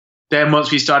then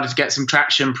once we started to get some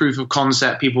traction, proof of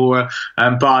concept, people were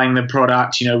buying the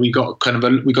product. We got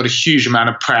a huge amount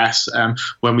of press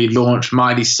when we launched.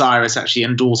 Milley Cyrus actually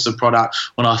endorsed the product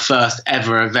on our first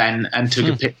ever event and took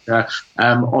a picture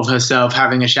of herself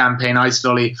having a champagne ice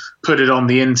lolly, put it on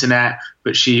the internet.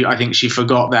 But I think she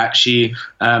forgot that she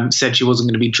said she wasn't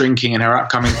going to be drinking in her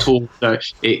upcoming talk. So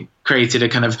it created a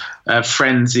kind of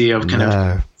frenzy of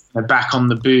back on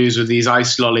the booze with these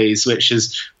ice lollies, which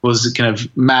was kind of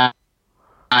mad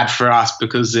for us,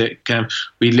 because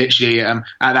we literally at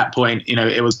that point,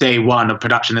 it was day one of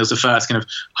production. It was the first kind of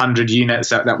 100 units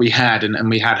that we had, and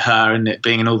we had her and it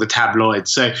being in all the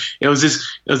tabloids. So it was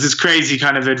this crazy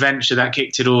kind of adventure that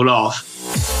kicked it all off.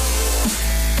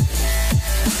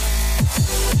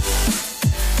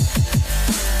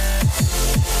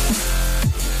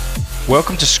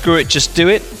 Welcome to Screw It, Just Do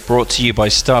It, brought to you by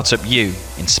Startup U,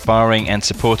 inspiring and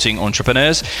supporting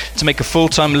entrepreneurs to make a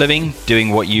full-time living doing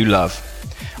what you love.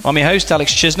 I'm your host,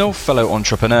 Alex Chisnell, fellow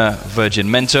entrepreneur,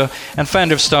 Virgin mentor, and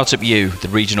founder of Startup U, the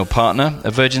regional partner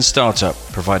of Virgin Startup,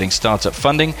 providing startup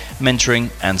funding,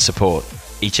 mentoring, and support.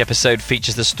 Each episode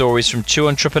features the stories from two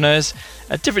entrepreneurs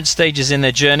at different stages in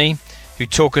their journey who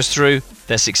talk us through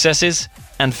their successes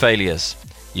and failures.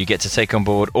 You get to take on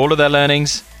board all of their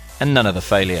learnings and none of the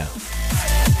failure.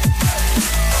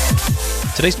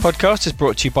 Today's podcast is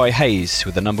brought to you by Hays,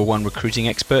 with the #1 recruiting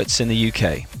experts in the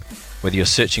UK. Whether you're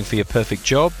searching for your perfect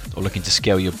job or looking to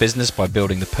scale your business by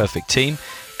building the perfect team,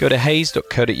 go to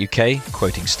hays.co.uk,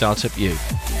 quoting Startup U.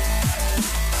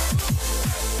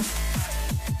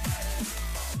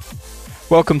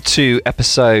 Welcome to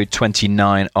episode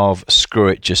 29 of Screw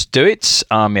It, Just Do It.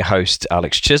 I'm your host,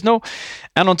 Alex Chisnell.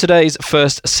 And on today's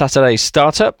first Saturday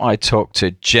startup, I talked to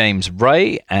James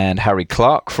Ray and Harry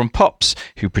Clarke from Pops,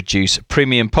 who produce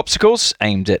premium popsicles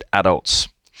aimed at adults.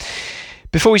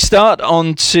 Before we start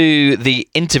on to the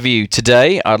interview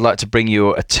today, I'd like to bring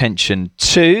your attention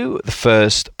to the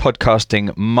first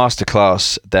podcasting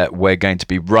masterclass that we're going to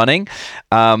be running.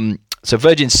 So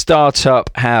Virgin Startup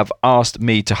have asked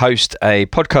me to host a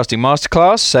podcasting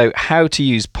masterclass. So how to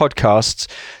use podcasts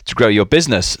to grow your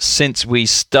business. Since we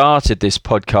started this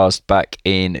podcast back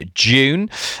in June,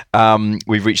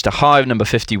 we've reached a high of number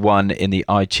 51 in the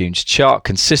iTunes chart,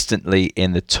 consistently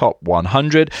in the top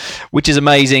 100, which is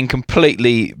amazing.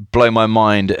 Completely blow my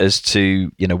mind as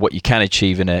to what you can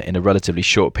achieve in a relatively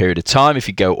short period of time if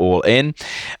you go all in.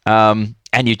 And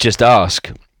you just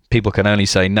ask. People can only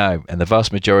say no, and the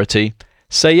vast majority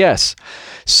say yes.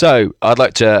 So I'd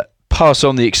like to pass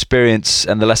on the experience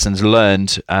and the lessons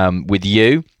learned with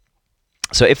you.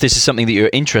 So if this is something that you're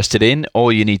interested in,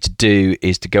 all you need to do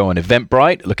is to go on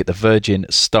Eventbrite, look at the Virgin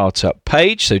Startup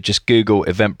page. So just Google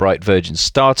Eventbrite Virgin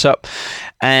Startup.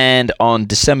 And on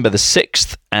December the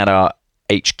 6th at our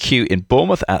HQ in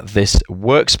Bournemouth at this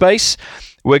workspace,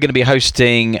 we're going to be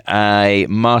hosting a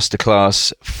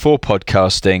masterclass for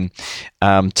podcasting.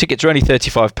 Tickets are only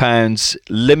 £35,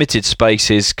 limited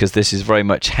spaces, because this is very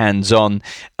much hands-on,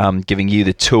 giving you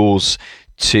the tools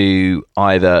to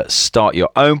either start your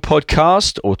own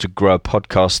podcast or to grow a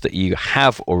podcast that you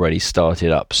have already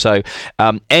started up. So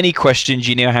any questions,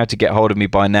 you know how to get hold of me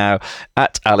by now,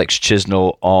 at Alex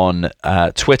Chisnell on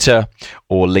Twitter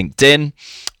or LinkedIn,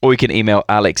 or you can email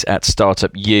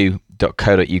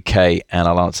alex@startupu.co.uk and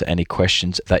I'll answer any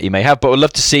questions that you may have. But I'd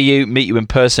love to see you, meet you in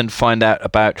person, find out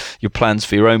about your plans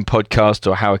for your own podcast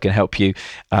or how I can help you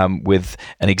with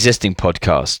an existing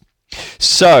podcast.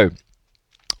 So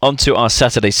on to our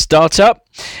Saturday startup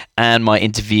and my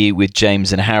interview with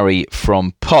James and Harry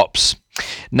from Pops.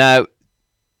 Now,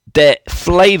 their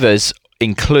flavours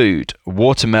include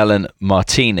watermelon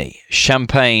martini,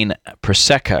 champagne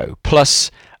Prosecco,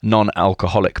 plus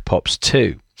non-alcoholic pops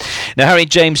too. Now, Harry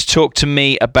and James talked to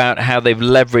me about how they've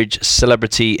leveraged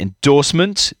celebrity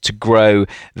endorsement to grow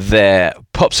their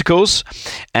popsicles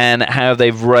and how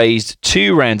they've raised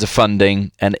 2 rounds of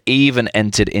funding and even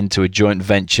entered into a joint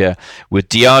venture with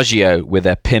Diageo with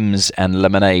their Pimms and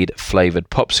lemonade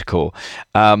flavoured popsicle.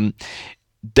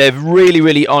 They're really,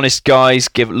 really honest guys,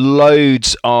 give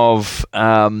loads of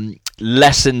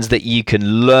lessons that you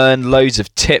can learn, loads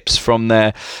of tips from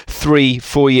their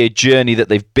 3-4 year journey that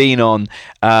they've been on.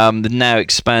 They're now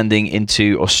expanding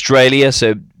into Australia,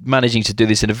 so managing to do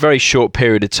this in a very short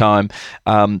period of time,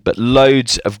 but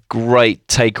loads of great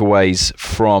takeaways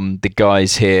from the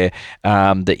guys here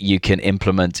that you can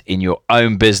implement in your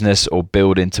own business or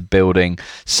build into building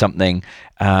something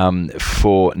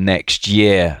for next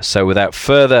year. So without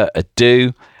further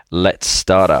ado, let's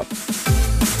start up.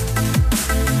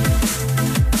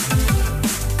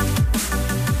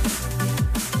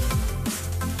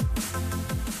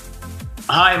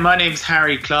 Hi, my name's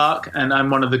Harry Clarke, and I'm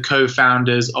one of the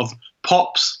co-founders of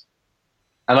Pops.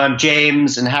 And I'm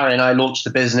James, and Harry and I launched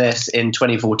the business in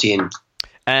 2014.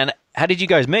 And how did you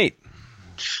guys meet?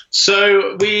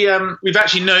 So we've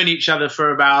actually known each other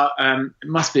for about it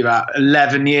must be about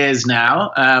 11 years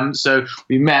now. So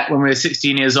we met when we were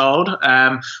 16 years old.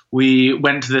 We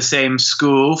went to the same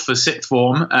school for sixth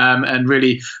form, and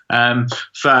really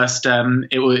first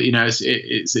it was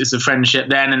it's a friendship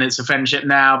then, and it's a friendship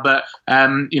now. But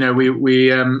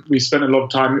we spent a lot of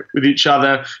time with each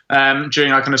other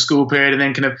during our kind of school period, and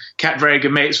then kind of kept very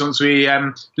good mates once we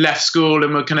left school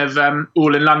and were kind of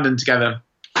all in London together.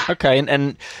 Okay,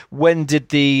 and when did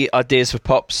the ideas for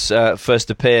Pops first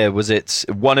appear? Was it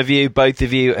one of you, both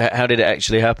of you? How did it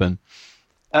actually happen?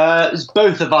 It was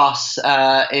both of us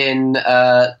in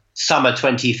summer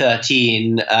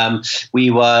 2013. We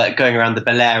were going around the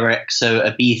Balearic, so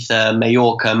Ibiza,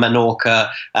 Mallorca, Menorca,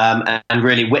 and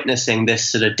really witnessing this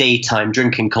sort of daytime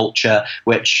drinking culture,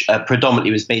 which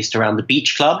predominantly was based around the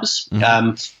beach clubs,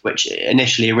 which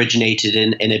initially originated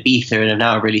in Ibiza and have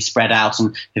now really spread out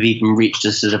and have even reached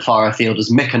as sort of far afield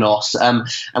as Mykonos.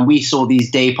 And we saw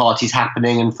these day parties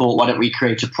happening and thought, why don't we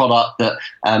create a product that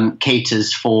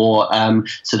caters for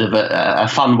sort of a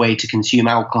fun way to consume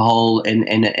alcohol in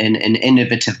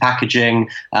innovative packaging,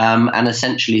 and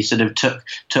essentially sort of took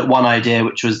one idea,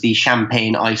 which was the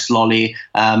champagne ice lolly,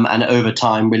 and over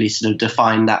time really sort of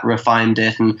defined that, refined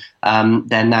it, and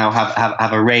then now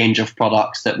have a range of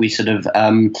products that we sort of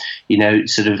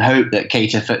hope that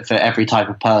cater for every type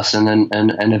of person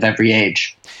and of every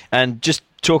age. And just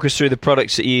talk us through the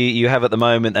products that you have at the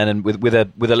moment, and with a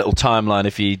little timeline,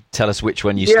 if you tell us which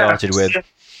one you started with.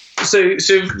 So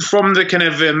from the kind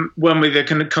of when we the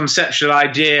kind of conceptual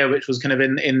idea, which was kind of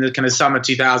in the kind of summer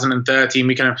 2013,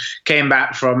 we kind of came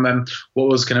back from what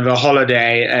was kind of a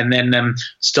holiday, and then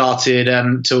started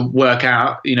to work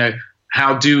out,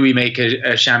 how do we make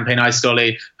a champagne ice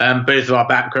lolly? Both of our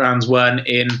backgrounds weren't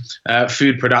in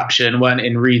food production, weren't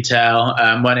in retail,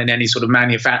 weren't in any sort of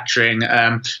manufacturing.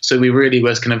 So we really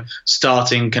was kind of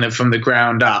starting kind of from the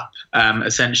ground up,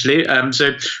 essentially.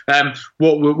 So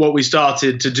what we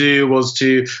started to do was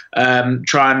to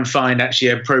try and find actually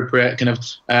appropriate kind of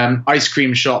ice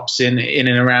cream shops in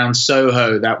and around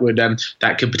Soho that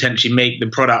could potentially make the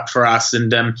product for us.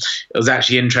 And it was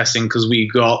actually interesting because we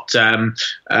got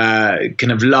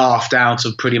kind of laughed out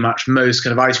of pretty much most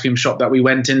kind of ice cream shop that we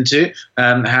went into.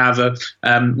 However,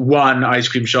 one ice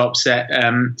cream shop said,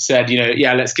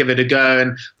 yeah, let's give it a go,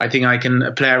 and I think I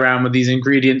can play around with these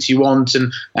ingredients you want,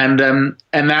 and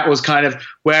that was kind of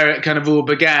where it kind of all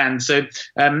began. So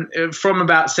from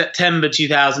about September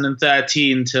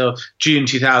 2013 till June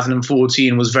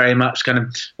 2014 was very much kind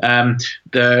of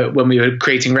when we were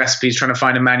creating recipes, trying to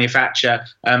find a manufacturer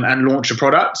and launch a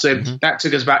product. So that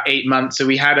took us about 8 months. So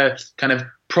we had a kind of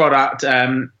product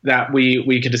that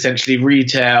we could essentially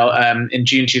retail in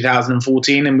June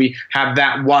 2014, and we had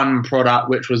that one product,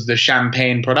 which was the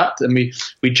champagne product, and we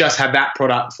just had that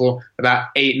product for about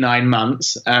 8-9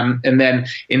 months, and then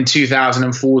in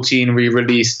 2014 we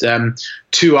released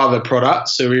two other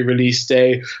products. So we released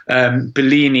a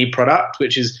Bellini product,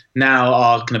 which is now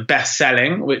our kind of best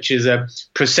selling, which is a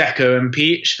Prosecco and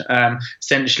Peach.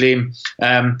 Essentially,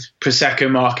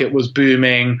 Prosecco market was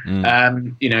booming.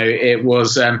 It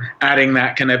was adding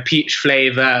that kind of peach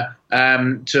flavor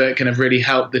to kind of really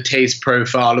help the taste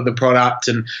profile of the product,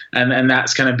 and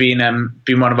that's kind of been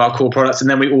one of our core products. And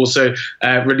then we also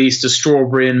released a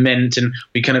strawberry and mint, and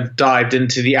we kind of dived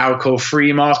into the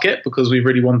alcohol-free market because we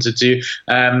really wanted to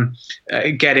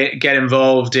get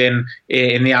involved in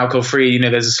the alcohol-free.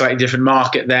 There's a slightly different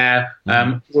market there.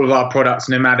 All of our products,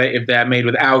 no matter if they're made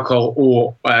with alcohol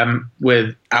or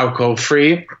with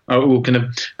alcohol-free, are all kind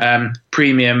of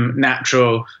premium,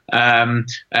 natural,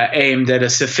 aimed at a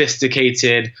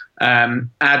sophisticated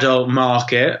adult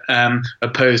market,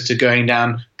 opposed to going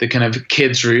down the kind of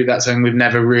kids route. That's something we've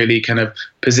never really kind of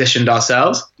positioned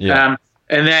ourselves. And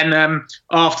then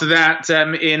after that,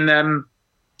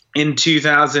 in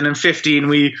 2015,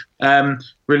 we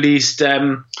released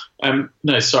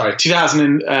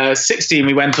 2016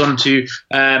 we went on to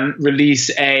release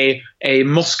a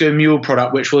Moscow Mule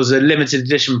product, which was a limited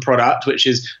edition product, which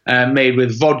is made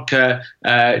with vodka,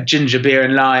 ginger beer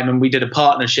and lime, and we did a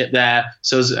partnership there.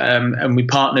 So and we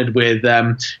partnered with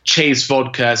Chase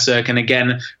Vodka, so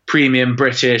again premium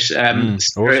British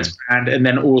spirits awesome. Brand, and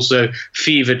then also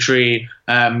Fever Tree,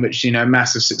 which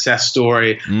massive success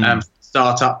story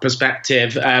startup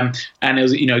perspective, and it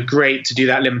was great to do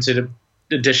that limited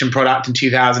edition product in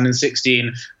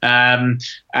 2016,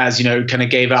 as kind of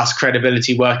gave us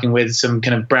credibility working with some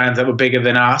kind of brands that were bigger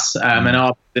than us and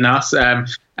are than us,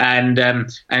 and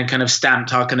kind of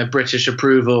stamped our kind of British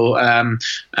approval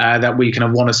that we kind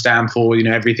of want to stand for.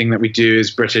 Everything that we do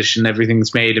is British and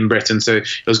everything's made in Britain. So it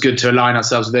was good to align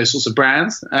ourselves with those sorts of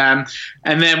brands. And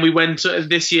then we went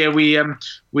this year. We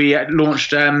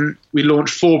launched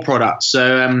 4 products.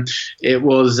 So it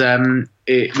was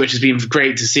which has been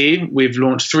great to see. We've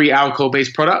launched 3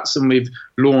 alcohol-based products, and we've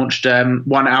launched 1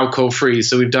 alcohol-free.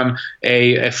 So we've done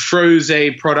a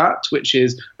frosé product, which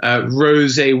is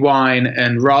rosé wine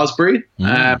and raspberry.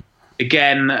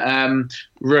 Again,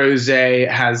 rosé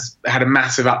has had a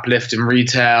massive uplift in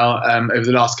retail over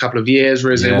the last couple of years.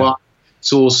 Rosé wine.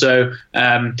 It's also,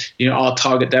 our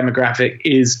target demographic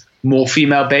is more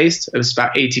female based. It's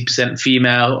about 80%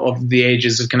 female of the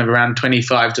ages of kind of around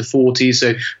 25 to 40.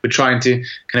 So we're trying to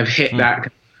kind of hit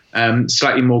that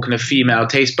slightly more kind of female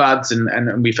taste buds,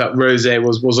 and we felt rosé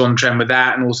was on trend with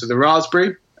that, and also the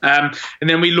raspberry. And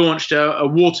then we launched a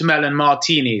watermelon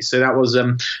martini. So that was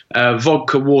a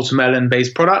vodka watermelon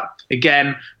based product.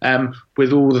 Again,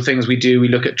 with all the things we do, we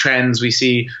look at trends. We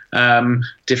see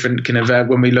different kind of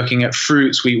when we're looking at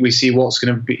fruits, we see what's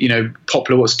going to be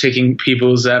popular, what's ticking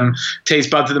people's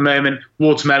taste buds at the moment.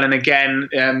 Watermelon again,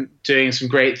 doing some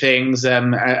great things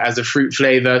as a fruit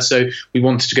flavor. So we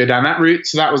wanted to go down that route.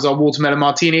 So that was our watermelon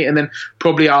martini, and then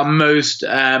probably our most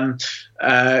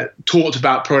talked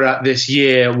about product this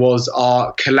year was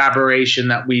our collaboration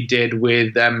that we did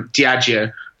with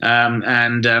Diageo.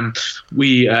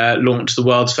 We launched the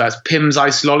world's first Pimms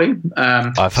ice lolly.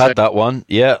 I've had that one.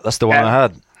 Yeah, that's the one I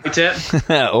had.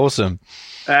 Awesome.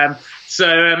 So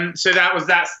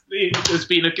that's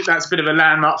a bit of a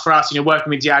landmark for us. Working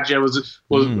with Diageo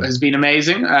has been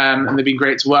amazing, and they've been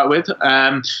great to work with.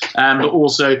 But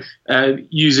also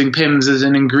using Pimms as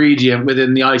an ingredient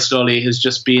within the ice lolly has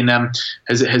just been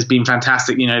has been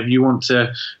fantastic. If you want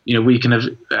to,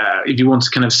 if you want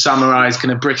to kind of summarize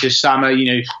kind of British summer,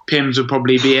 Pimms would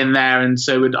probably be in there, and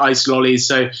so would ice lollies.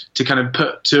 So to kind of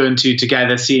put 2 and 2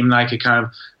 together seemed like a kind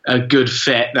of a good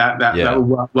fit that will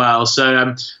work well.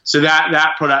 So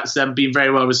that product's been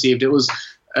very well received. It was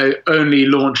only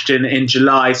launched in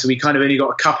July, so we kind of only got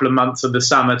a couple of months of the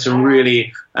summer to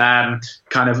really kind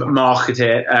of market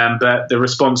it. But the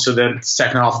response to the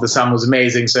second half of the summer was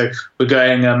amazing. So we're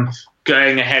going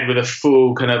ahead with a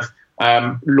full kind of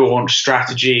launch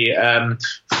strategy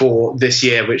for this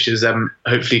year, which is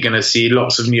hopefully going to see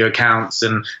lots of new accounts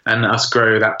and us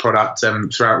grow that product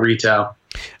throughout retail.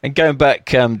 And going back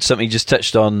to something you just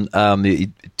touched on, the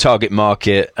target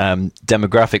market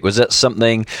demographic, was that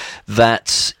something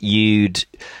that you'd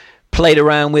played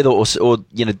around with or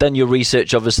done your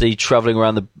research, obviously traveling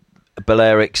around the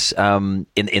Balearics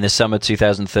in the summer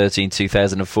 2013,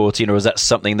 2014, or is that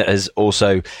something that has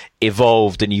also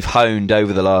evolved and you've honed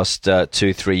over the last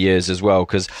 2-3 years as well?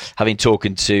 Because having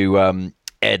talking to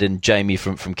Ed and Jamie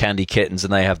from Candy Kittens,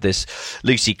 and they have this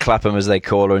Lucy Clapham, as they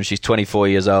call her, and she's 24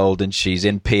 years old and she's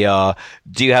in PR.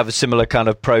 Do you have a similar kind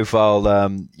of profile,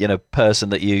 person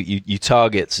that you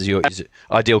target as your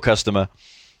ideal customer?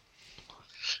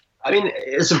 I mean,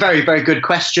 it's a very, very good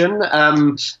question.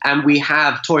 And we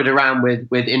have toyed around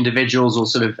with individuals or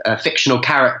sort of fictional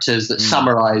characters that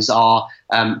summarize our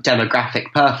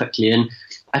demographic perfectly. And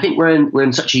I think we're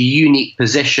in such a unique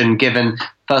position, given,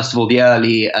 first of all, the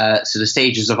early sort of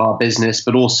stages of our business,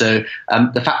 but also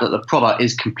the fact that the product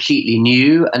is completely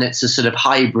new, and it's a sort of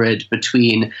hybrid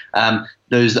between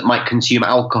those that might consume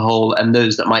alcohol and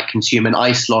those that might consume an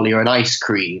ice lolly or an ice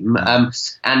cream.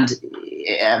 And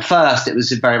at first, it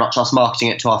was very much us marketing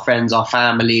it to our friends, our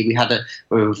family. We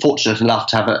were fortunate enough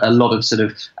to have a lot of sort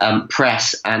of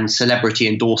press and celebrity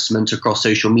endorsement across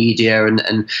social media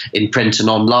and in print and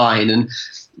online. And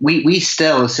we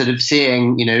still are sort of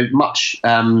seeing, much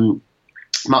to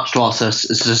our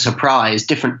surprise,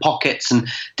 different pockets and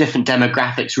different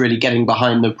demographics really getting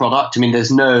behind the product. I mean,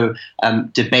 there's no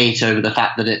debate over the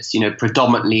fact that it's,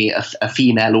 predominantly a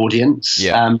female audience.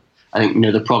 Yeah. I think,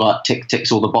 the product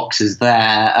ticks all the boxes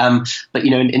there. But,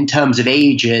 in terms of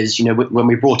ages, when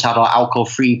we brought out our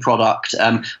alcohol-free product,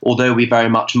 although we very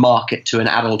much market to an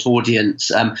adult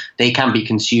audience, they can be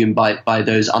consumed by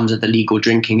those under the legal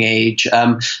drinking age.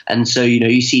 And so,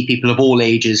 you see people of all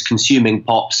ages consuming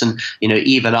pops, and,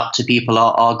 even up to people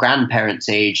our grandparents'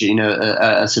 age, sort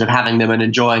of having them and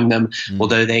enjoying them,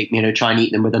 although they, try and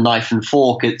eat them with a knife and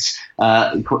fork. It's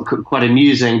quite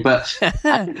amusing. But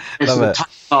it's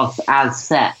as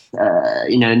set,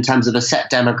 in terms of a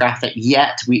set demographic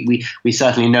yet. We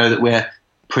certainly know that we're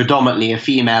predominantly a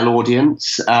female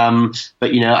audience. But,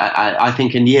 I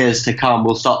think in years to come,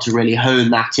 we'll start to really hone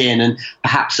that in, and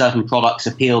perhaps certain products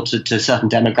appeal to certain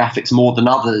demographics more than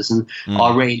others. And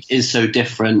our range is so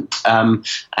different. And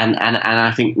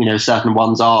I think, certain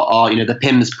ones are the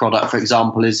Pimms product, for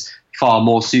example, is far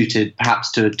more suited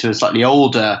perhaps to a slightly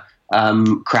older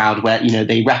crowd, where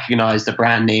they recognise the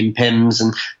brand name Pimms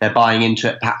and they're buying into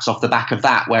it perhaps off the back of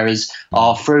that, whereas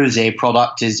our Frosé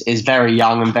product is very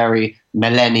young and very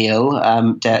millennial,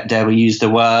 dare we use the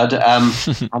word, and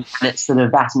it's sort of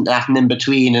that and in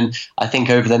between. And I think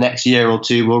over the next year or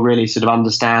two we'll really sort of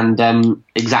understand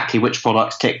exactly which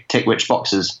products tick which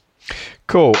boxes.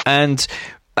 Cool. And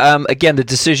again, the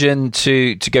decision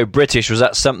to go British, was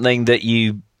that something that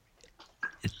you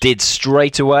did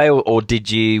straight away, or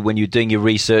did you, when you were doing your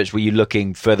research, were you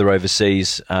looking further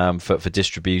overseas for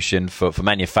distribution, for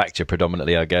manufacture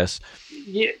predominantly, I guess?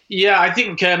 Yeah, I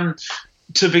think to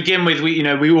begin with, we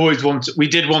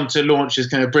did want to launch this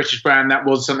kind of British brand. That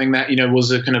was something that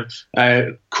was a kind of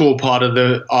core part of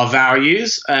our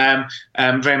values,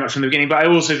 very much from the beginning. But I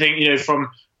also think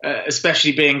from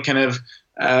especially being kind of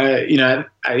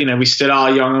we still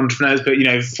are young entrepreneurs, but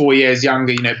 4 years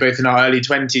younger, both in our early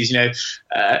 20s,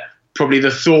 probably the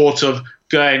thought of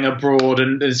going abroad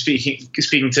and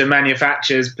speaking to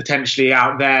manufacturers potentially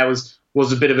out there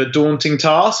was a bit of a daunting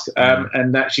task.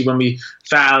 And actually, when we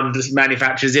found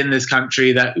manufacturers in this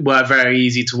country that were very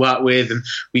easy to work with and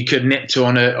we could nip to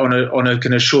on a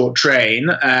kind of short train,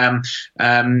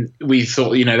 we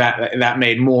thought that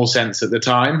made more sense at the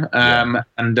time.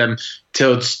 And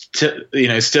still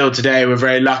today we're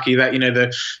very lucky that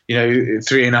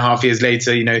 3.5 years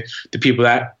later, the people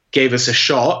that gave us a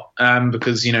shot,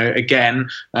 because after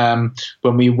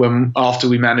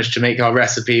we managed to make our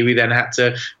recipe, we then had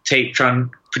to try and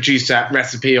produce that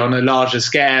recipe on a larger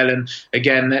scale. And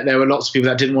again, there were lots of people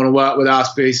that didn't want to work with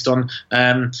us based on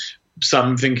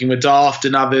some thinking we're daft,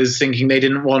 and others thinking they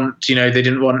didn't want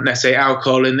necessarily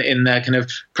alcohol in their kind of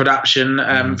production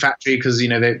factory, because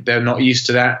they're not used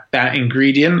to that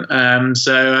ingredient.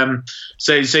 So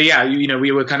yeah,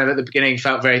 we were kind of at the beginning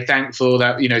felt very thankful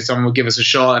that someone would give us a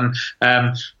shot,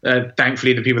 and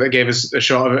thankfully the people that gave us a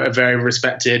shot are very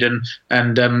respected, and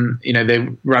they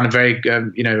run a very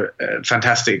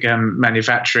fantastic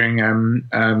manufacturing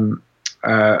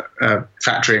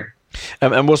factory.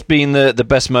 And what's been the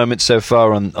best moment so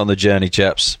far on the journey,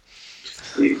 chaps?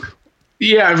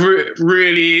 Yeah,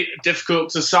 really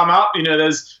difficult to sum up.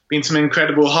 There's been some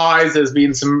incredible highs. There's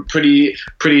been some pretty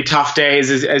tough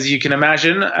days, as you can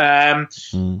imagine. I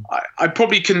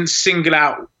probably couldn't single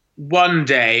out one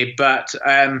day, but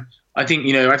I think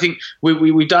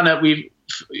we've done it.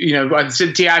 I said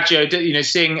Diageo,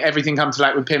 seeing everything come to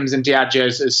light with Pimms and Diageo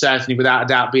has certainly, without a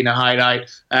doubt, been a highlight.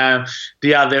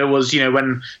 The other was,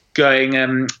 when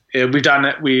going, we've done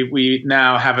it. We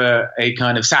now have a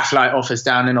kind of satellite office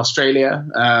down in Australia.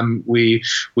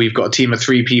 We've got a team of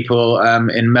 3 people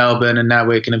in Melbourne, and now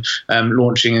we're kind of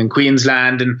launching in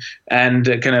Queensland, and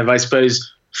kind of, I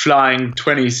suppose, flying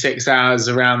 26 hours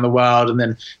around the world and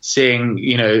then seeing,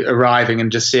 arriving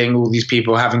and just seeing all these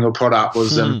people having your product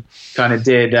was kind of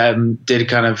did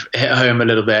kind of hit home a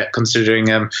little bit, considering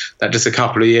that just a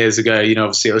couple of years ago,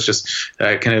 obviously it was just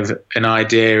kind of an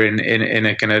idea in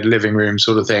a kind of living room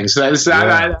sort of thing. So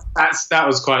that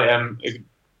was quite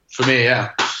for me,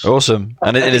 yeah. Awesome.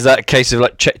 And it is that case of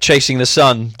like chasing the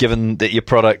sun, given that your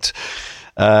product.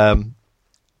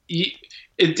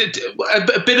 A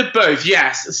bit of both,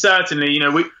 yes, certainly.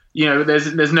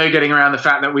 There's no getting around the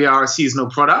fact that we are a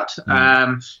seasonal product.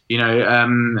 When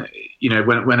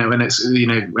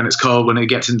it's cold, when it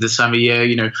gets into the summer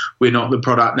year, we're not the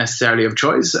product necessarily of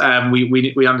choice.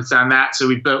 We understand that, so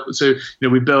we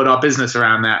build our business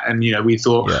around that, and we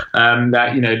thought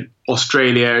that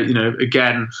Australia,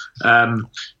 again.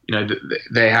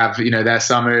 They have, their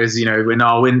summer is, in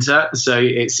our winter. So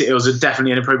it was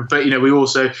definitely inappropriate. But, we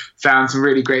also found some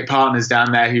really great partners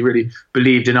down there who really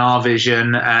believed in our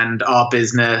vision and our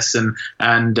business and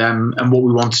what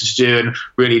we wanted to do, and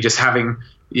really just having,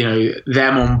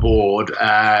 them on board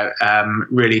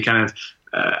really kind of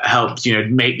helped,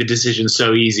 make the decision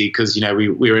so easy, because, we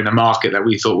were in a market that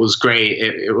we thought was great.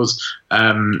 It was,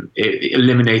 it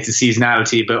eliminated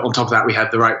seasonality, but on top of that, we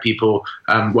had the right people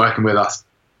working with us.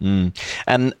 And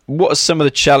what are some of the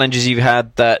challenges you've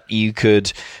had that you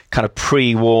could kind of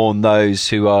pre-warn those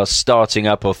who are starting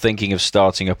up or thinking of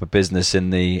starting up a business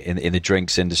in the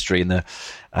drinks industry, in the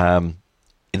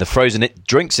frozen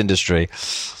drinks industry?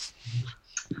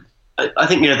 I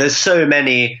think there's so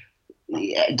many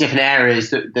different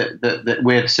areas that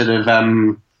we've sort of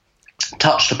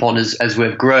touched upon as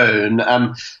we've grown.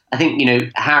 I think,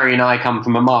 Harry and I come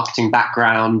from a marketing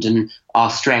background, and our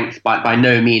strength by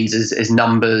no means is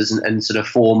numbers and sort of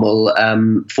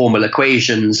formal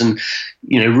equations. And,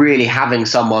 really having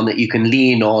someone that you can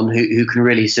lean on who can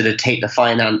really sort of take the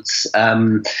finance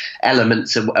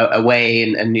elements away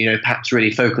and perhaps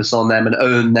really focus on them and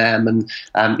own them. And,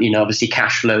 obviously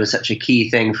cash flow is such a key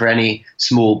thing for any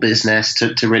small business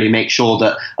to really make sure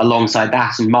that alongside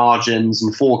that and margins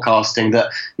and forecasting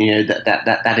that,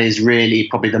 that is really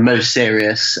probably the most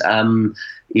serious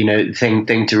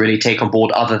thing to really take on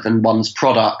board other than one's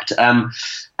product.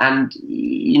 And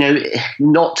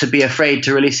not to be afraid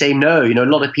to really say no. A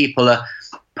lot of people are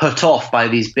put off by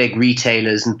these big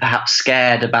retailers and perhaps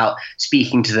scared about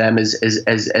speaking to them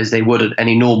as they would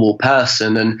any normal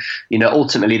person. And,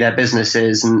 ultimately they're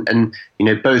businesses, and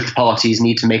both parties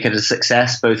need to make it a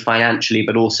success, both financially,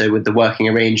 but also with the working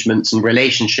arrangements and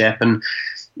relationship. And,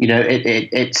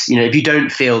 it's if you don't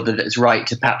feel that it's right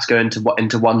to perhaps go into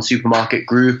one supermarket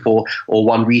group or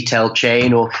one retail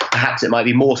chain, or perhaps it might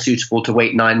be more suitable to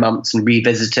wait 9 months and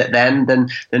revisit it then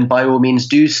by all means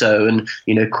do so. And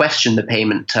question the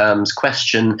payment terms,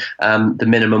 question the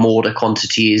minimum order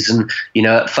quantities. And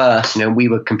at first we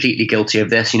were completely guilty of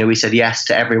this. We said yes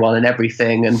to everyone and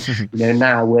everything, and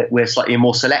now we're slightly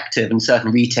more selective, and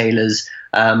certain retailers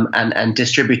and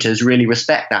distributors really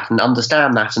respect that and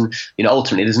understand that. And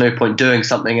ultimately there's no point doing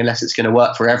something unless it's going to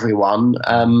work for everyone.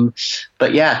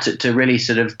 But yeah, to really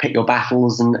sort of pick your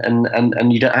battles,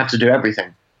 and you don't have to do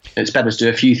everything. It's better to do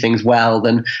a few things well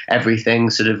than everything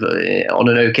sort of on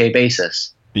an okay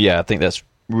basis. Yeah, I think that's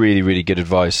really, really good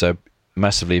advice. So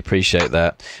massively appreciate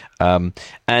that.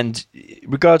 And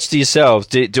regards to yourselves,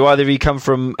 do either of you come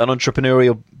from an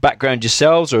entrepreneurial background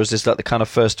yourselves, or is this like the kind of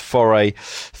first foray,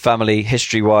 family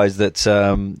history-wise, that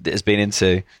has been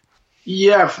into?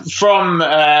 Yeah, from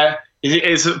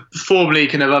it's formally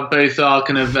kind of both our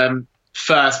kind of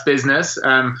first business.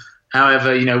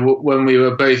 However, when we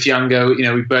were both younger,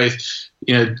 we both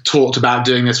talked about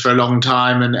doing this for a long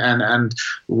time, and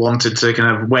wanted to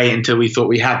kind of wait until we thought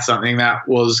we had something that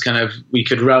was kind of we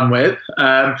could run with.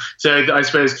 So I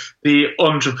suppose the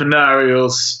entrepreneurial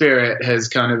spirit has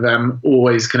kind of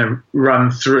always kind of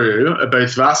run through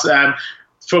both of us.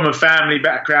 From a family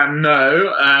background,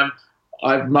 no.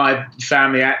 My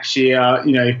family actually are,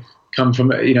 come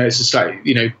from, it's just like,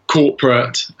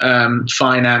 corporate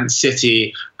finance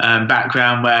city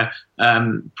background, where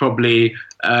probably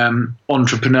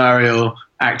entrepreneurial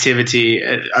activity,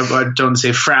 I don't want to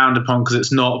say frowned upon because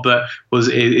it's not, but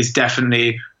is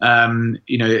definitely,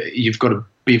 you've got to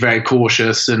be very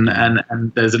cautious, and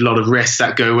there's a lot of risks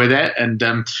that go with it, and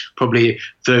probably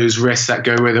those risks that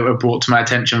go with it were brought to my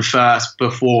attention first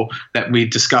before that we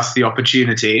discussed the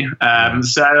opportunity.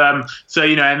 So and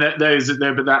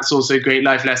but that's also great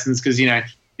life lessons, because you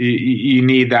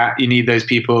need that. You need those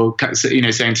people,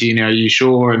 saying to you, "Are you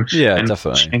sure?" And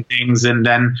definitely things, and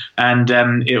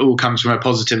it all comes from a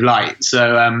positive light.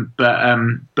 So,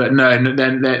 but no,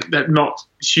 they're not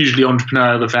hugely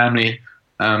entrepreneurial, the family.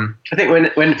 I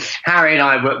think when Harry and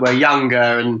I were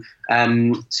younger,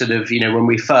 and sort of when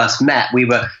we first met, we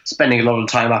were spending a lot of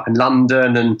time up in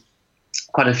London, and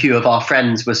quite a few of our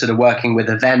friends were sort of working with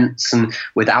events and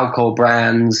with alcohol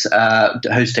brands,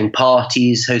 hosting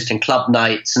parties, hosting club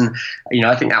nights. And,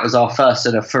 I think that was our first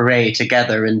sort of foray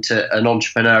together into an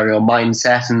entrepreneurial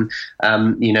mindset. And,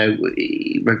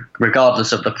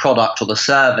 regardless of the product or the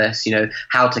service,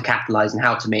 how to capitalize and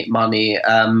how to make money.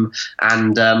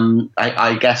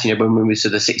 I guess, when we were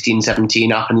sort of 16,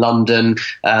 17 up in London,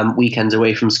 weekends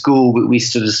away from school, we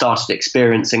sort of started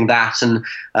experiencing that, and,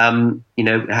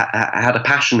 had a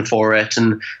passion for it.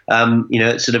 And,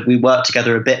 sort of we worked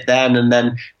together a bit then, and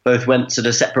then both went sort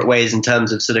of separate ways in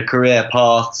terms of sort of career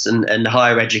paths and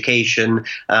higher education.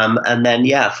 And then,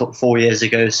 4 years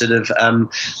ago, sort of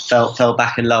fell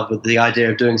back in love with the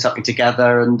idea of doing something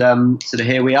together, and sort of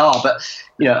here we are. But,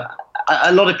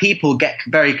 a lot of people get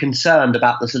very concerned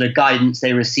about the sort of guidance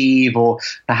they receive, or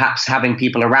perhaps having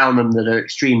people around them that are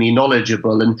extremely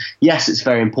knowledgeable. And yes, it's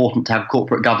very important to have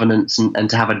corporate governance and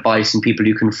to have advice and people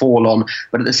you can fall on.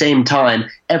 But at the same time,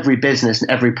 every business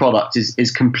and every product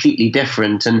is completely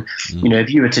different. And, if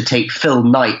you were to take Phil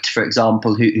Knight, for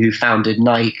example, who founded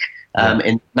Nike,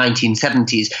 in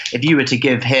 1970s, if you were to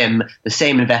give him the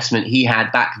same investment he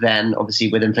had back then, obviously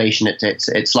with inflation it's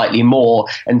slightly more,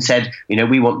 and said,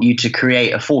 we want you to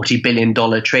create a $40 billion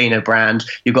trainer brand,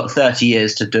 you've got 30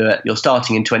 years to do it, you're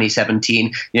starting in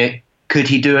 2017, Could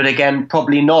he do it again?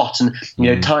 Probably not. And,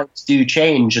 times do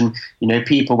change. And,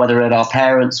 people, whether it's our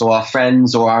parents or our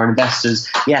friends or our investors,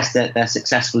 yes, they're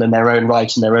successful in their own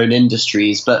right in their own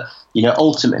industries. But,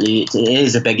 ultimately it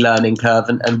is a big learning curve,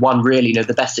 and one really,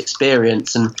 the best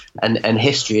experience and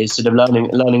history is sort of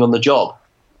learning on the job.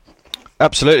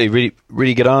 Absolutely. Really,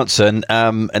 really good answer.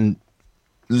 And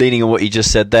leaning on what you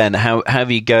just said then, how have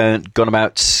you gone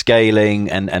about scaling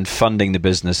and funding the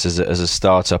business as a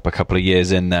startup a couple of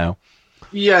years in now?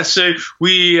 Yeah, so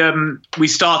we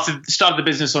started the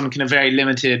business on kind of very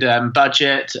limited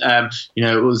budget.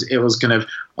 It was kind of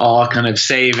our kind of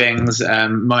savings,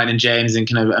 mine and James,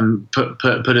 and kind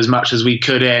of put as much as we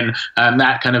could in.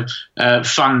 That kind of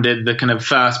funded the kind of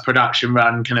first production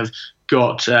run. Kind of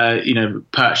got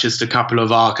purchased a couple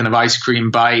of our kind of ice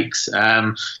cream bikes,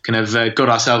 got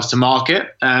ourselves to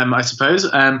market, I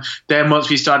suppose. Then once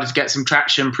we started to get some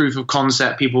traction, proof of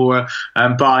concept, people were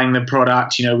buying the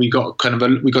product. We got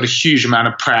a huge amount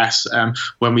of press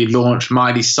when we launched.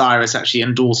 Milley Cyrus actually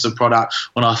endorsed the product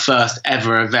on our first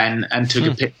ever event and took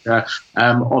a picture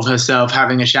of herself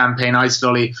having a champagne ice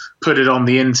lolly, put it on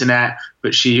the internet.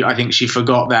 But I think she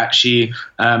forgot that she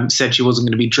said she wasn't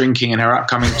going to be drinking in her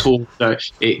upcoming talk. So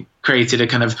it created a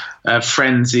kind of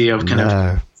frenzy of kind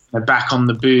of back on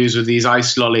the booze with these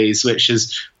ice lollies, which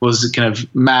was kind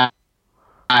of mad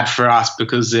for us,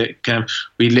 because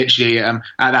we literally at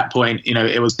that point,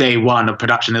 it was day one of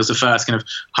production. It was the first kind of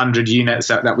 100 units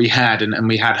that we had, and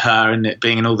we had her and it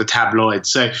being in all the tabloids.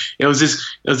 So it was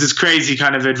this crazy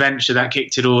kind of adventure that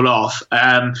kicked it all off.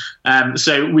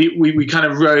 So we kind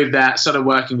of rode that, started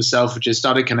working with Selfridges,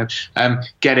 started kind of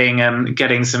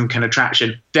getting some kind of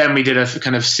traction. Then we did a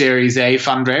kind of Series A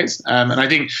fundraise, and I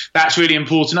think that's really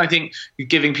important. I think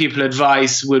giving people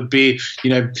advice would be,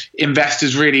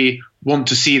 investors really want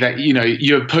to see that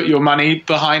you put your money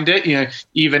behind it,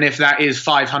 even if that is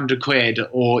 500 quid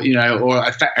or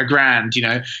a grand.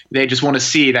 They just want to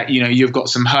see that you've got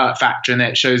some hurt factor, and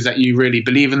it shows that you really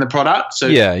believe in the product. So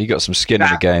yeah, you got some skin in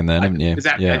the game then, haven't you?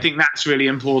 Exactly. Yeah. I think that's really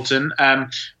important.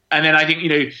 And then I think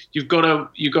you've got to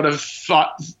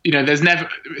there's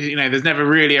never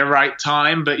really a right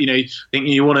time, but I think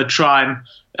you want to try and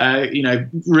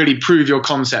really prove your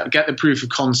concept, get the proof of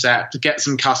concept, get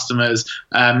some customers,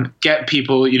 get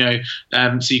people, so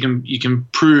you can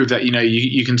prove that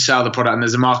you can sell the product and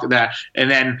there's a market there. And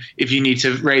then if you need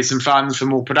to raise some funds for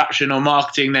more production or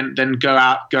marketing, then go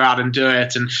out and do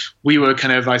it. And we were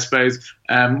kind of, I suppose,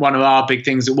 one of our big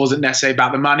things, it wasn't necessarily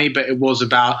about the money, but it was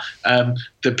about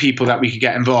the people that we could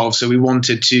get involved. So we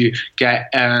wanted to get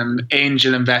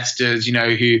angel investors,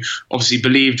 who obviously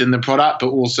believed in the product, but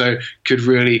also could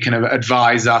really kind of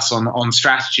advise us on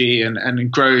strategy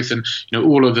and growth and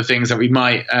all of the things that we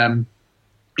might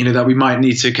that we might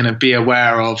need to kind of be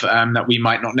aware of, that we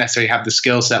might not necessarily have the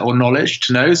skill set or knowledge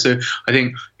to know. So I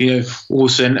think,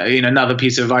 also, another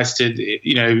piece of advice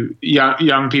to,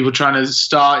 young people trying to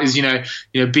start is,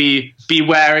 be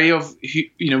wary of,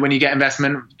 when you get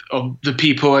investment, of the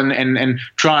people, and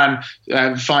try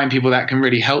and find people that can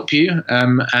really help you,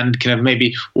 and kind of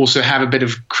maybe also have a bit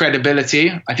of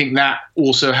credibility. I think that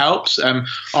also helps.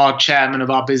 Our chairman of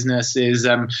our business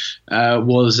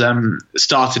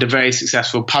started a very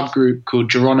successful pub group called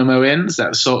Geronimo Inns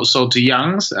that sold to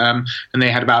Youngs, and they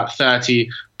had about 30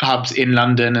 pubs in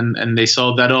London, and they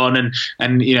sold that on,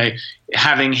 and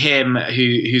having him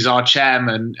who's our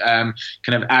chairman kind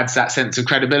of adds that sense of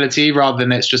credibility, rather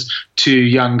than it's just two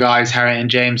young guys, Harry and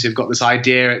James, who've got this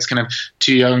idea. It's kind of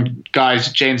two young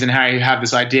guys, James and Harry, who have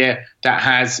this idea that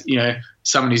has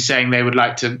someone who's saying they would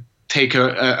like to take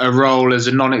a role as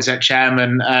a non-exec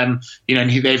chairman, and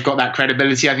they've got that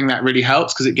credibility. I think that really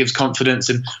helps, because it gives confidence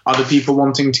in other people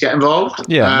wanting to get involved.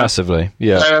 Yeah, massively.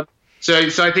 Yeah. So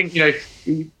I think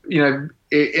getting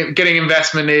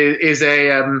investment is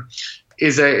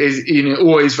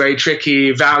always very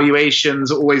tricky.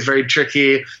 Valuations are always very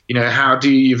tricky. How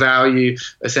do you value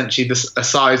essentially the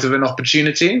size of an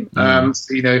opportunity? I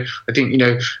think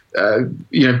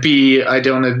I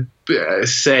don't want to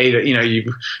say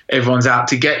that everyone's out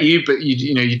to get you, but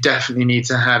you definitely need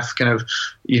to have kind of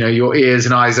your ears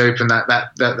and eyes open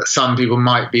that some people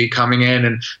might be coming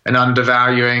in and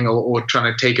undervaluing or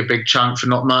trying to take a big chunk for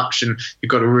not much, and you've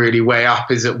got to really weigh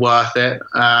up, is it worth it?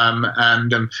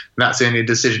 And that's only a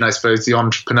decision, I suppose, the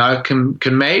entrepreneur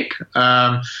can make.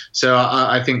 So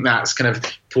I think that's kind of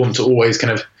important to always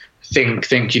kind of think,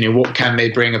 what can they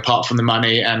bring apart from the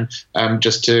money, and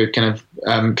just to kind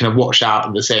of watch out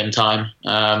at the same time.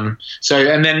 And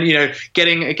then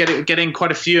getting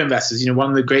quite a few investors. One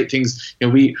of the great things,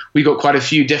 we got quite a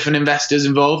few different investors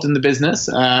involved in the business,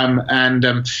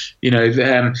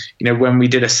 when we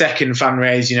did a second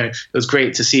fundraise, it was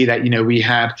great to see that we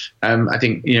had I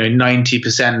think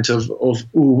 90% of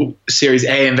all Series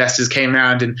A investors came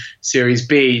around in Series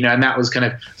B, and that was kind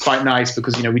of quite nice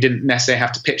because we didn't necessarily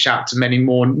have to pitch out to many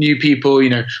more new people.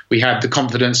 We had the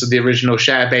confidence of the original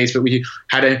share base, but we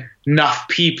had enough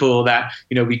people that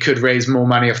we could raise more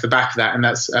money off the back of that, and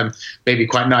that's maybe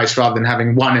quite nice rather than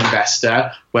having one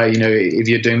investor where if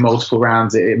you're doing multiple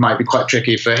rounds, it might be quite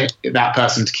tricky for that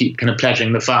person to keep kind of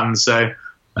pledging the funds. So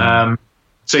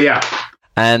yeah.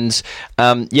 And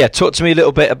talk to me a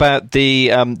little bit about the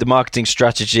marketing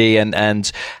strategy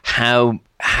and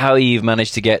how you've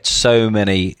managed to get so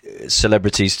many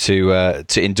celebrities to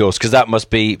endorse, because that must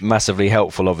be massively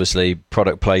helpful, obviously,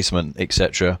 product placement,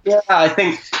 etc. Yeah, I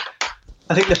think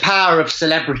the power of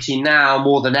celebrity now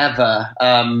more than ever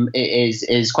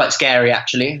is quite scary,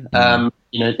 actually.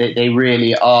 They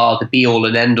really are the be all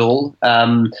and end all.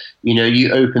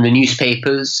 You open the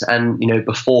newspapers and,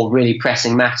 before really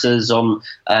pressing matters on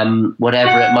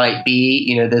whatever it might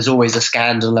be, there's always a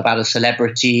scandal about a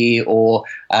celebrity or,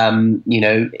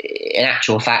 in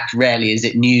actual fact, rarely is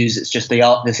it news. It's just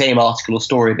the same article or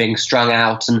story being strung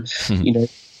out. And,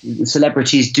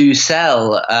 celebrities do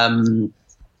sell.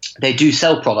 They do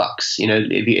sell products.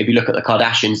 If you look at the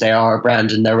Kardashians, they are a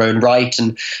brand in their own right,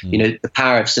 and the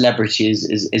power of celebrity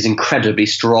is incredibly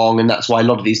strong, and that's why a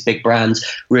lot of these big brands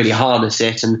really harness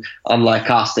it. And unlike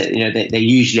us, they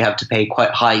usually have to pay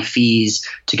quite high fees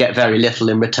to get very little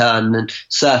in return, and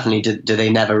certainly do they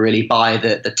never really buy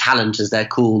the talent, as they're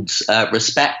called,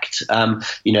 respect.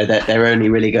 They're only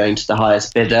really going to the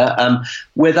highest bidder.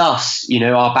 With us,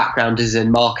 our background is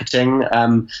in marketing.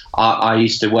 I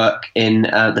used to work in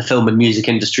the film and music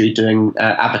industry doing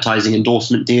advertising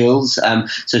endorsement deals,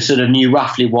 so sort of knew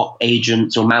roughly what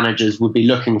agents or managers would be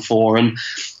looking for. And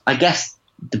I guess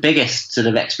the biggest sort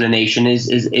of explanation is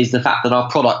the fact that our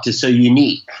product is so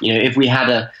unique. If we had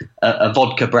a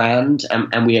vodka brand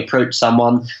and we approach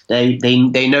someone, they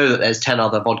know that there's 10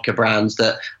 other vodka brands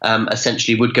that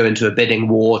essentially would go into a bidding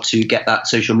war to get that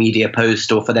social media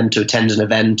post or for them to attend an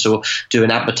event or do an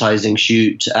advertising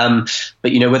shoot.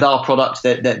 But with our product,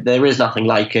 there is nothing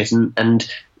like it, and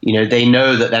they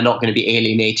know that they're not going to be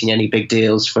alienating any big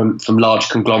deals from large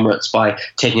conglomerates by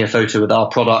taking a photo with our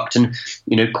product. And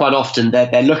quite often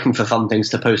they're looking for fun things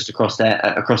to post across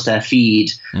their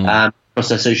feed, across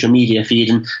their social media feed.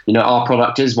 And our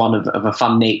product is one of a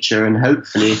fun nature, and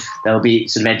hopefully they'll be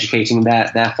sort of educating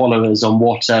their followers on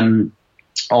what on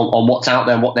what's out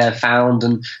there, what they've found,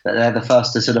 and that they're the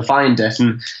first to sort of find it.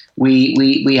 And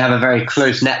we have a very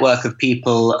close network of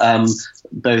people,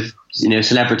 both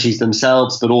celebrities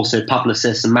themselves, but also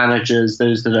publicists and managers,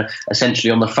 those that are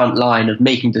essentially on the front line of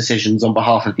making decisions on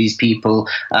behalf of these people.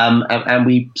 And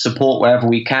we support wherever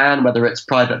we can, whether it's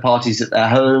private parties at their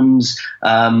homes,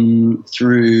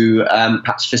 through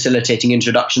perhaps facilitating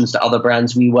introductions to other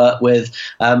brands we work with,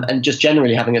 and just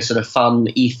generally having a sort of fun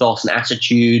ethos and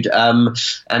attitude.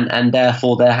 And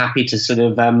therefore they're happy to sort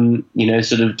of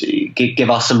give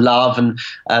us some love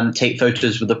and take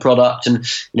photos with the product. And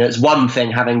it's one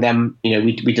thing having them.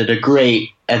 We did a great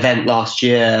event last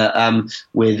year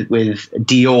with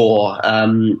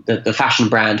Dior, the fashion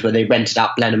brand, where they rented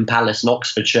out Blenheim Palace in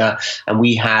Oxfordshire, and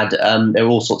we had there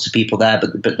were all sorts of people there,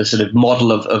 but the sort of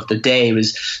model of the day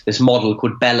was this model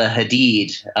called Bella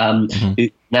Hadid, who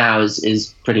now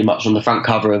is pretty much on the front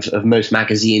cover of most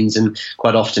magazines and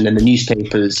quite often in the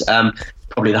newspapers.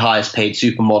 Probably the highest paid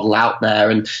supermodel out there,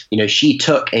 and she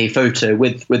took a photo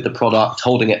with the product,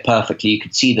 holding it perfectly. You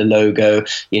could see the logo.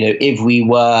 If we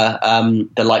were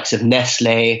the likes of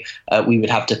Nestle, we would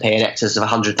have to pay in excess of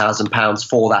 £100,000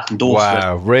 for that endorsement.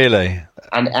 Wow, really?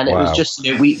 And it was just,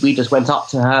 we just went up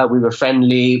to her. We were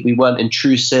friendly. We weren't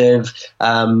intrusive.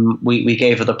 We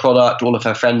gave her the product. All of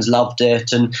her friends loved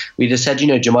it. And we just said, do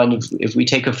you mind if we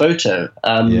take a photo?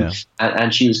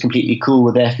 And she was completely cool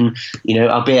with it. And,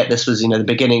 albeit this was, the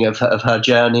beginning of her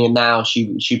journey, and now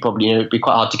she probably, it'd be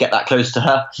quite hard to get that close to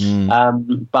her.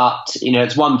 But,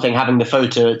 it's one thing having the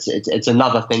photo. It's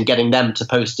another thing getting them to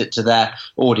post it to their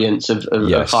audience of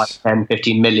 5, 10,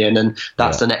 15 million. And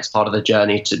that's the next part of the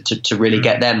journey to really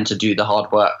get them to do the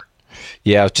hard work.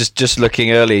 Yeah, I was just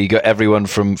looking earlier. You got everyone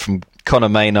from Conor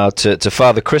Maynard to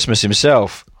Father Christmas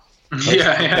himself.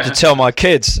 Yeah. To tell my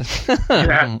kids.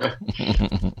 Yeah.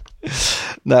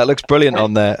 No, it looks brilliant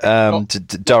on there. To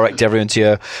direct everyone to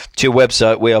your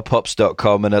website,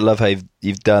 wearepops.com, and I love how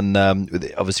you've done,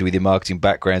 obviously with your marketing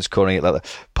backgrounds, calling it like the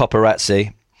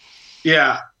paparazzi.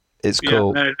 Yeah. It's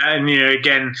cool. Yeah, and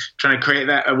again, trying to create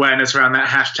that awareness around that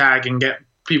hashtag and get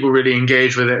people really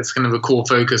engaged with it. It's kind of a core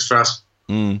focus for us.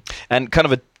 And kind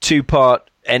of a two-part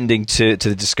ending to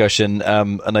the discussion. I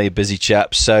know you're busy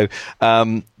chaps, so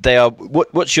they are.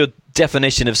 What's your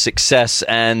definition of success,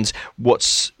 and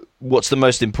what's the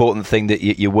most important thing that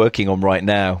you're working on right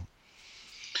now?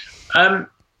 In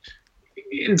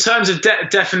terms of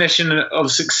definition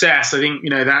of success, I think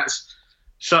that's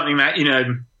something that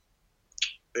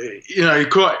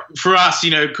quite, for us,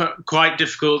 quite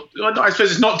difficult. I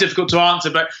suppose it's not difficult to answer,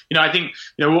 but I think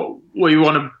what we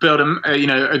want to build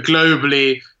a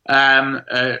globally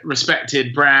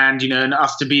respected brand, and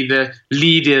us to be the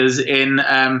leaders in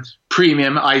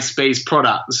premium ice-based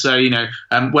products. So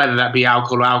whether that be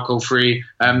alcohol or alcohol-free,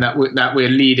 that we're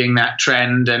leading that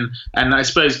trend, and I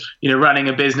suppose running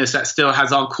a business that still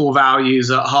has our core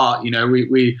values at heart.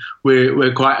 We're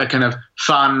quite a kind of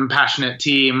fun, passionate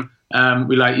team.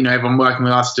 We like everyone working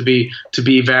with us to be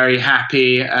very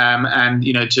happy, and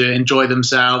to enjoy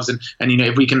themselves, and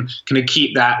if we can kind of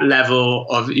keep that level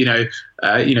of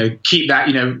keep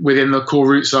that within the core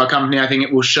roots of our company, I think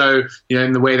it will show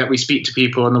in the way that we speak to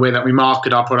people and the way that we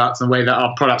market our products and the way that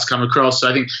our products come across. So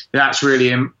I think that's really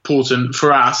important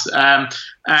for us, and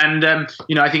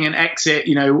I think an exit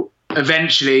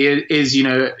eventually is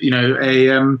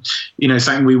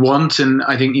something we want, and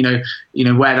I think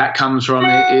where that comes from,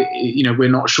 we're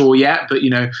not sure yet, but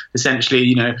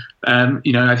essentially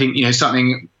I think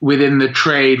something within the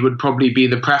trade would probably be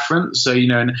the preference. So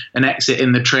an exit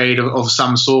in the trade of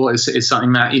some sort is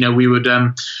something that we would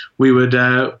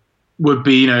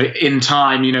be in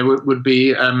time would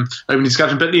be open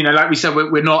discussion, but like we said,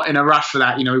 we're not in a rush for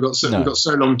that. We've got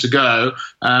so long to go,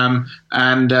 and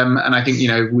I think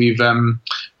we've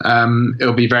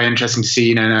it'll be very interesting to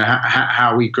see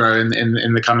how we grow in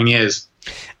the coming years.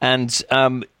 And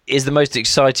is the most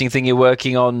exciting thing you're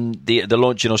working on the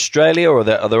launch in Australia, or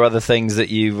are there other things that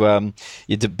you're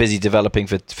busy developing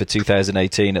for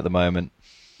 2018 at the moment?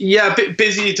 Yeah,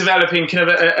 busy developing kind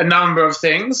of a number of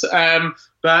things.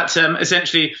 But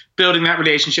essentially building that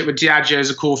relationship with Diageo is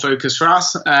a core focus for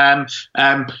us. UK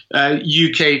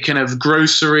kind of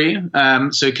grocery,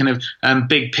 so kind of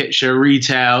big picture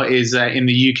retail is in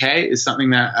the UK is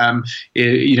something that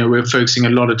we're focusing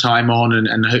a lot of time on,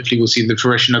 and hopefully we'll see the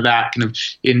fruition of that kind of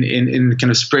in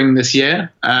kind of spring this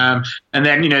year. And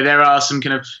then there are some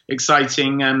kind of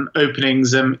exciting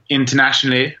openings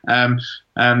internationally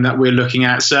that we're looking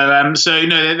at. So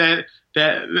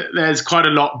there's quite a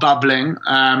lot bubbling,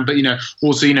 but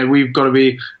also we've got to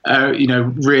be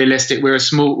realistic. We're a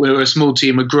small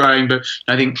team, we're growing, but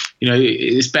I think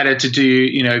it's better to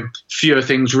do fewer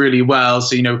things really well.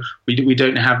 So we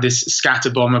don't have this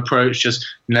scatterbomb approach, just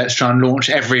let's try and launch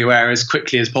everywhere as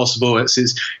quickly as possible.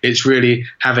 It's really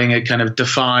having a kind of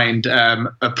defined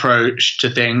approach to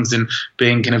things and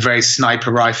being kind of very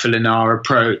sniper rifle in our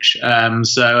approach.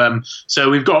 So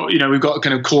we've got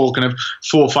kind of core kind of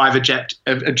 4 or 5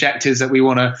 objectives that we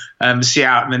want to see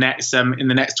out in the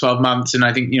next 12 months, and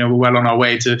I think we're well on our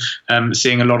way to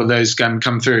seeing a lot of those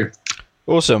come through.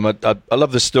 Awesome. I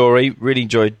love the story. Really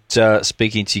enjoyed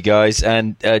speaking to you guys.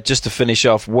 And just to finish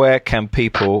off, where can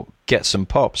people get some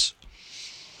pops?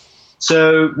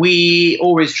 So we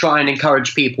always try and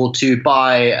encourage people to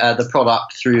buy the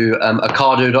product through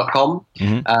ocado.com,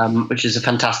 which is a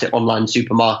fantastic online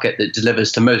supermarket that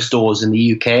delivers to most stores in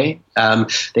the UK.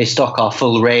 They stock our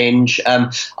full range.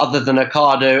 Other than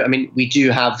Ocado, we do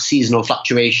have seasonal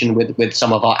fluctuation with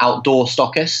some of our outdoor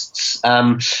stockists,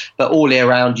 but all year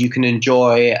round you can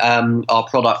enjoy our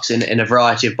products in a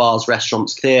variety of bars,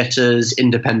 restaurants, theatres,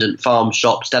 independent farm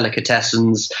shops,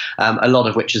 delicatessens, a lot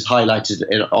of which is highlighted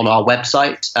on our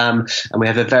website. And we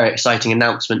have a very exciting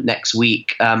announcement next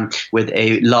week with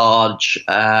a large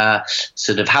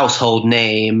sort of household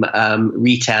name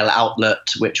retail outlet,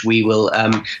 which we will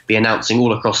be announcing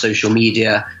all across social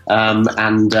media,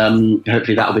 and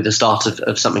hopefully that will be the start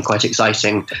of something quite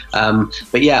exciting.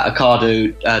 But yeah,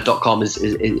 ocado.com is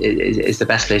the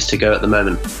best place to go at the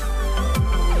moment.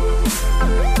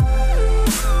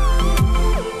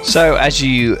 So, as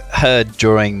you heard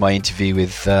during my interview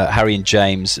with Harry and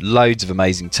James, loads of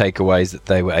amazing takeaways that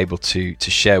they were able to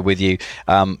share with you.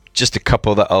 Just a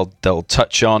couple that they'll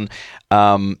touch on.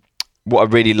 What I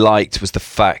really liked was the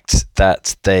fact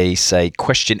that they say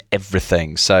question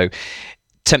everything. So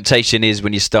temptation is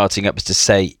when you're starting up is to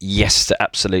say yes to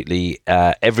absolutely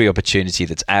every opportunity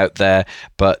that's out there,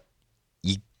 but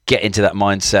you get into that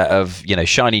mindset of,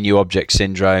 shiny new object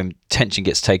syndrome. Attention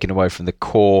gets taken away from the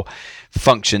core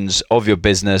functions of your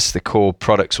business, the core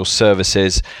products or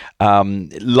services.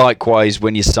 Likewise,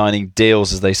 when you're signing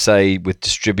deals, as they say, with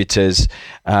distributors,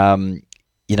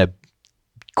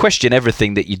 question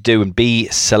everything that you do and be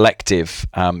selective.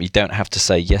 You don't have to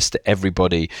say yes to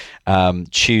everybody.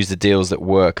 Choose the deals that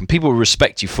work, and people will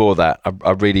respect you for that.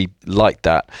 I really like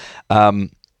that.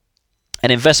 And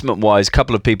investment-wise, a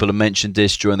couple of people have mentioned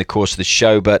this during the course of the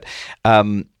show, but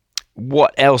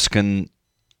what else can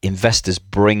investors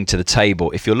bring to the table?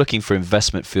 If you're looking for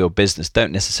investment for your business,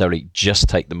 don't necessarily just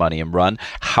take the money and run,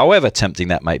 however tempting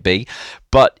that might be,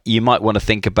 but you might want to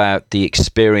think about the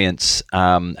experience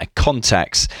and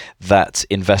contacts that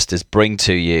investors bring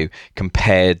to you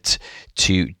compared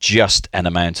to just an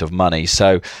amount of money.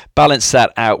 So balance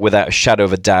that out without a shadow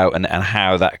of a doubt, and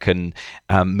how that can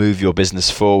move your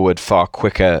business forward far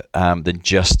quicker than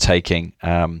just taking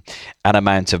an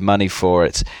amount of money for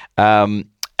it.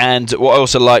 And what I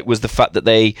also liked was the fact that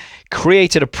they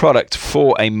created a product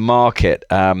for a market.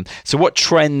 So what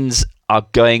trends are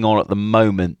going on at the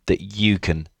moment that you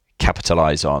can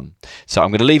capitalize on? So I'm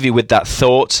going to leave you with that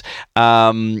thought.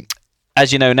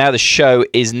 As you know now, the show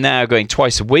is now going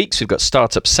twice a week. So we've got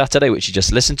Startup Saturday, which you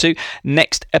just listened to.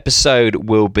 Next episode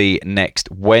will be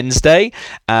next Wednesday,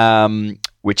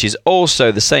 which is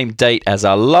also the same date as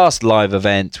our last live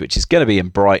event, which is going to be in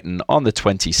Brighton on the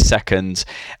 22nd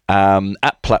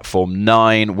at Platform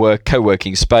 9,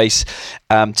 co-working space.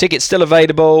 Tickets still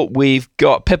available. We've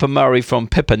got Pippa Murray from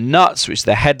Pippa Nuts, which is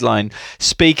the headline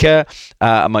speaker,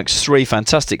 amongst 3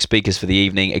 fantastic speakers for the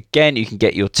evening. Again, you can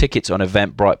get your tickets on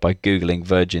Eventbrite by Googling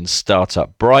Virgin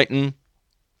Startup Brighton.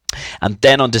 And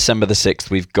then on December the 6th,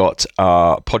 we've got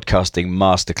our podcasting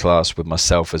masterclass with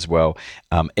myself as well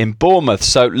in Bournemouth.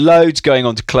 So loads going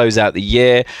on to close out the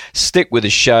year. Stick with the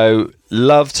show.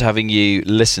 Loved having you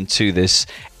listen to this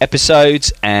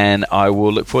episode, and I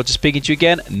will look forward to speaking to you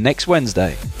again next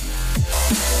Wednesday.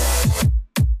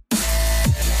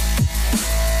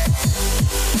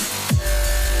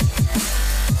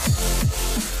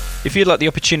 If you'd like the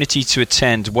opportunity to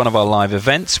attend one of our live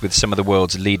events with some of the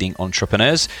world's leading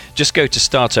entrepreneurs, just go to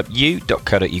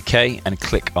startupu.co.uk and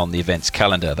click on the events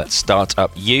calendar. That's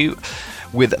startupu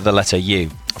with the letter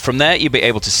U. From there, you'll be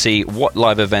able to see what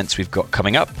live events we've got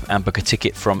coming up and book a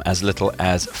ticket from as little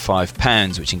as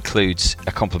 £5, which includes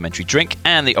a complimentary drink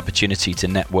and the opportunity to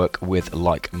network with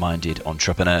like-minded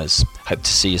entrepreneurs. Hope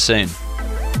to see you soon.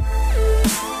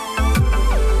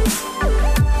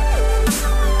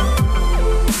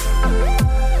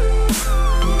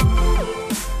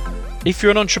 If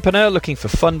you're an entrepreneur looking for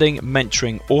funding,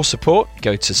 mentoring or support,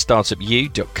 go to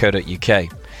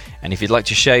startupu.co.uk. And if you'd like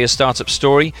to share your startup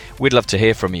story, we'd love to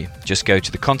hear from you. Just go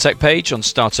to the contact page on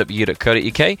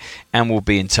startupu.co.uk and we'll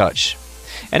be in touch.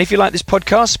 And if you like this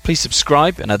podcast, please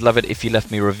subscribe, and I'd love it if you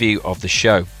left me a review of the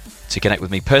show. To connect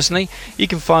with me personally, you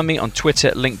can find me on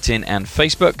Twitter, LinkedIn and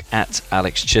Facebook at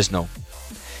Alex Chisnell.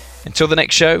 Until the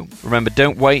next show, remember,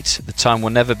 don't wait. The time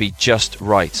will never be just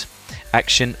right.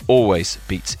 Action always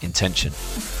beats intention.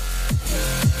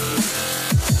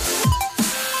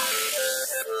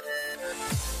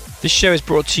 This show is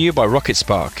brought to you by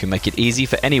RocketSpark, who make it easy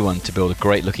for anyone to build a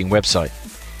great-looking website.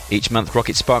 Each month,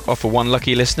 RocketSpark offer one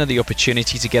lucky listener the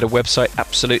opportunity to get a website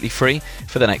absolutely free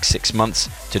for the next 6 months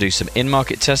to do some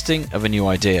in-market testing of a new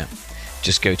idea.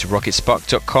 Just go to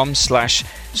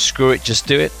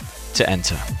rocketspark.com/screwitjustdoit to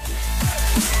enter.